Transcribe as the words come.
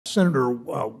Senator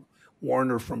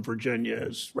Warner from Virginia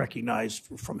is recognized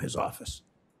from his office.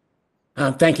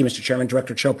 Thank you, Mr. Chairman.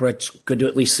 Director Chopra, it's good to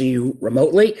at least see you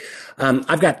remotely.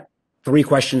 I've got 3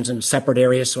 questions in separate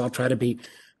areas, so I'll try to be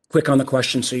quick on the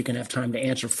questions so you can have time to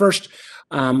answer. First,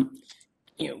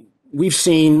 we've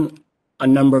seen a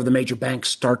number of the major banks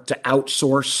start to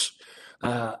outsource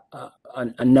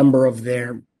a number of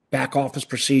their back office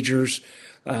procedures,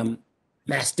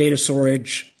 mass data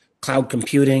storage, cloud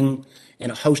computing,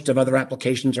 and a host of other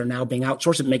applications are now being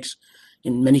outsourced. It makes,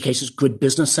 in many cases, good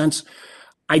business sense.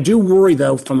 I do worry,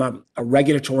 though, from a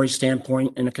regulatory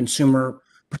standpoint and a consumer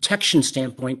protection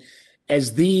standpoint,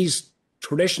 as these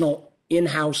traditional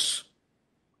in-house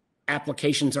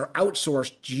applications are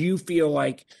outsourced, do you feel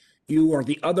like you or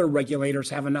the other regulators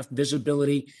have enough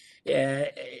visibility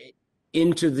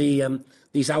into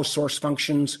these outsourced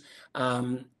functions?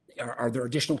 Are there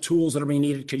additional tools that are being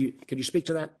needed? Could you speak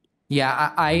to that?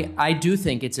 Yeah, I do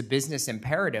think it's a business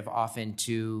imperative often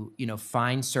to,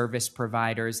 find service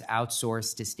providers,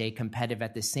 outsource to stay competitive.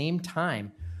 At the same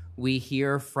time, we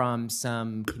hear from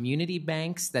some community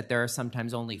banks that there are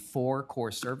sometimes only 4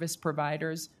 core service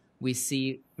providers. We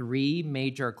see 3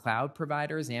 major cloud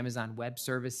providers, Amazon Web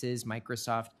Services,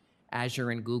 Microsoft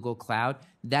Azure, and Google Cloud.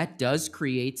 That does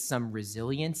create some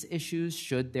resilience issues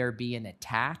should there be an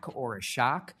attack or a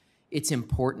shock. It's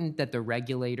important that the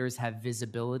regulators have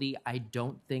visibility. I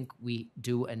don't think we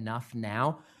do enough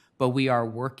now, but we are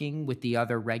working with the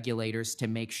other regulators to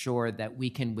make sure that we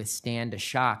can withstand a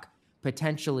shock,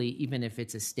 potentially even if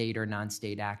it's a state or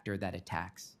non-state actor that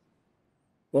attacks.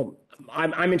 Well,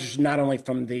 I'm interested not only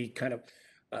from the kind of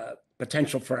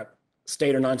potential for a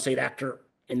state or non-state actor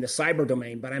in the cyber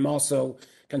domain, but I'm also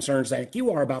concerned, like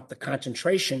you are, about the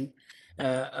concentration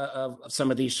of some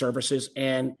of these services.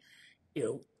 And,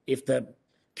 if the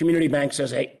community bank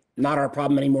says, hey, not our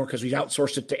problem anymore because we've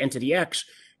outsourced it to entity X,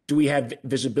 do we have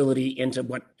visibility into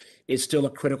what is still a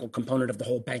critical component of the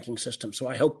whole banking system? So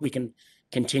I hope we can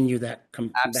continue that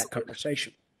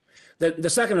conversation. The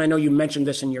second, I know you mentioned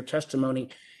this in your testimony,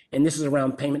 and this is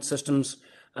around payment systems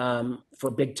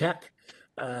for big tech.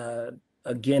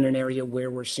 Again, an area where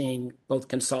we're seeing both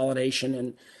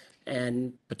consolidation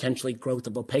and potentially growth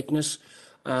of opaqueness.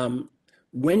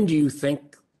 When do you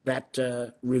think that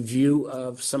review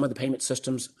of some of the payment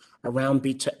systems around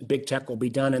big tech will be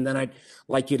done? And then I'd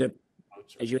like you to,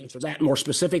 as you answer that, more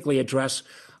specifically address,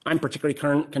 I'm particularly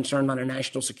concerned on a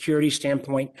national security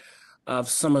standpoint of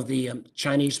some of the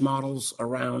Chinese models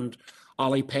around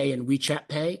Alipay and WeChat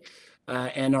Pay.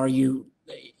 And are you,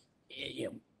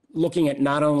 looking at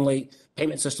not only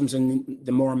payment systems in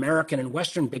the more American and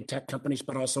Western big tech companies,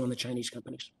 but also in the Chinese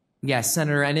companies? Yes,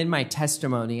 Senator, and in my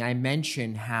testimony, I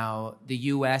mentioned how the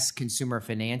U.S. consumer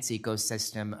finance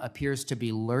ecosystem appears to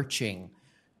be lurching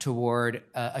toward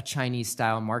a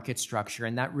Chinese-style market structure,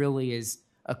 and that really is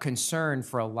a concern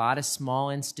for a lot of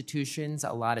small institutions,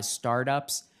 a lot of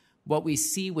startups. What we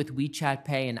see with WeChat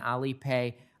Pay and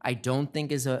Alipay, I don't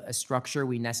think is a structure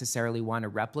we necessarily want to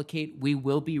replicate. We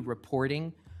will be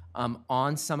reporting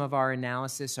on some of our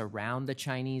analysis around the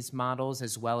Chinese models,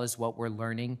 as well as what we're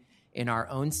learning in our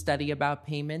own study about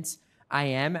payments. I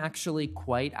am actually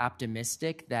quite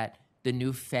optimistic that the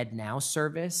new FedNow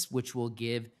service, which will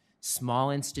give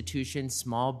small institutions,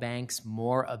 small banks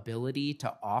more ability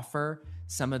to offer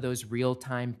some of those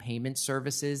real-time payment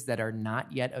services that are not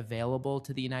yet available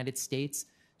to the United States.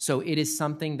 So it is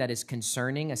something that is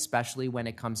concerning, especially when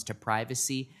it comes to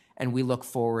privacy, and we look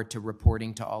forward to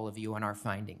reporting to all of you on our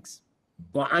findings.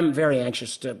 Well, I'm very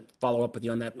anxious to follow up with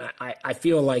you on that. I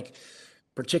feel like,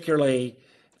 particularly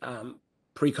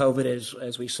pre-COVID,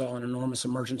 as we saw an enormous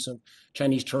emergence of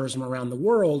Chinese tourism around the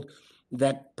world,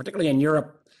 that particularly in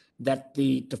Europe, that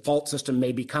the default system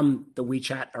may become the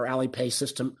WeChat or Alipay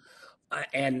system.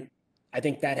 And I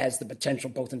think that has the potential,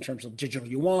 both in terms of digital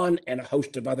yuan and a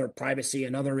host of other privacy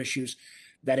and other issues,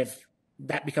 that if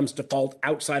that becomes default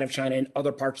outside of China and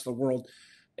other parts of the world,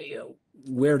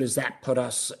 where does that put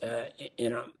us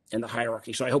in the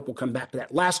hierarchy? So I hope we'll come back to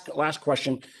that. Last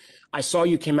question. I saw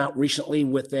you came out recently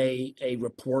with a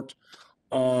report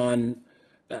on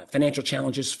financial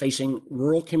challenges facing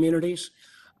rural communities.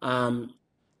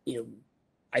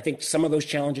 I think some of those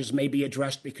challenges may be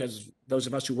addressed because those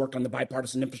of us who worked on the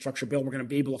bipartisan infrastructure bill, we're going to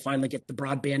be able to finally get the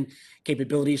broadband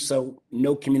capabilities, so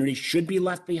no community should be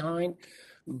left behind.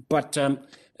 But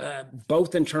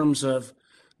both in terms of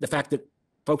the fact that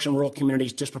folks in rural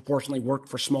communities disproportionately work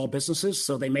for small businesses,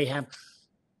 so they may have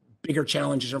bigger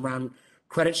challenges around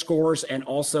credit scores, and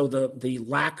also the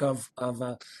lack of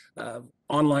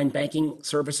online banking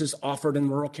services offered in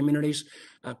rural communities.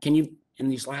 Can you, in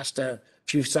these last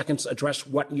few seconds address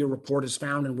what your report has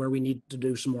found and where we need to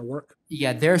do some more work?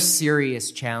 Yeah, there are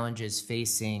serious challenges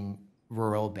facing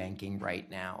rural banking right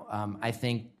now. I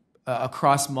think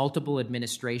across multiple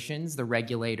administrations, the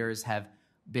regulators have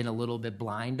been a little bit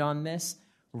blind on this.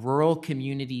 Rural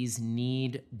communities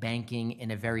need banking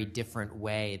in a very different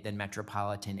way than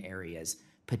metropolitan areas,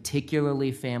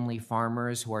 particularly family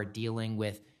farmers who are dealing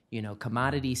with,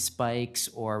 commodity spikes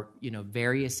or,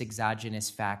 various exogenous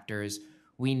factors.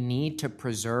 We need to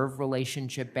preserve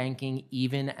relationship banking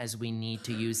even as we need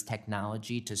to use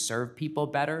technology to serve people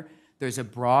better. There's a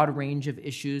broad range of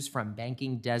issues from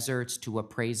banking deserts to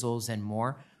appraisals and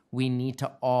more. We need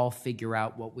to all figure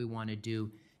out what we want to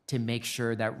do to make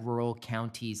sure that rural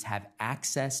counties have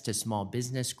access to small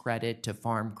business credit, to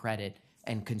farm credit,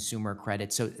 and consumer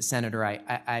credit. So, Senator,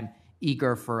 I'm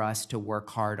eager for us to work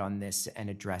hard on this and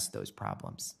address those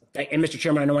problems. And Mr.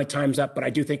 Chairman, I know my time's up, but I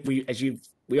do think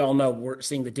we all know we're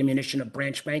seeing the diminution of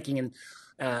branch banking, and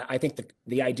I think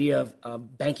the idea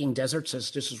of banking deserts,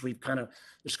 just as we've kind of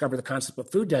discovered the concept of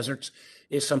food deserts,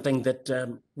 is something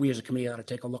that we as a committee ought to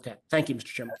take a look at. Thank you, Mr.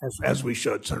 Chairman. As we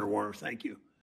should, Senator Warner. Thank you.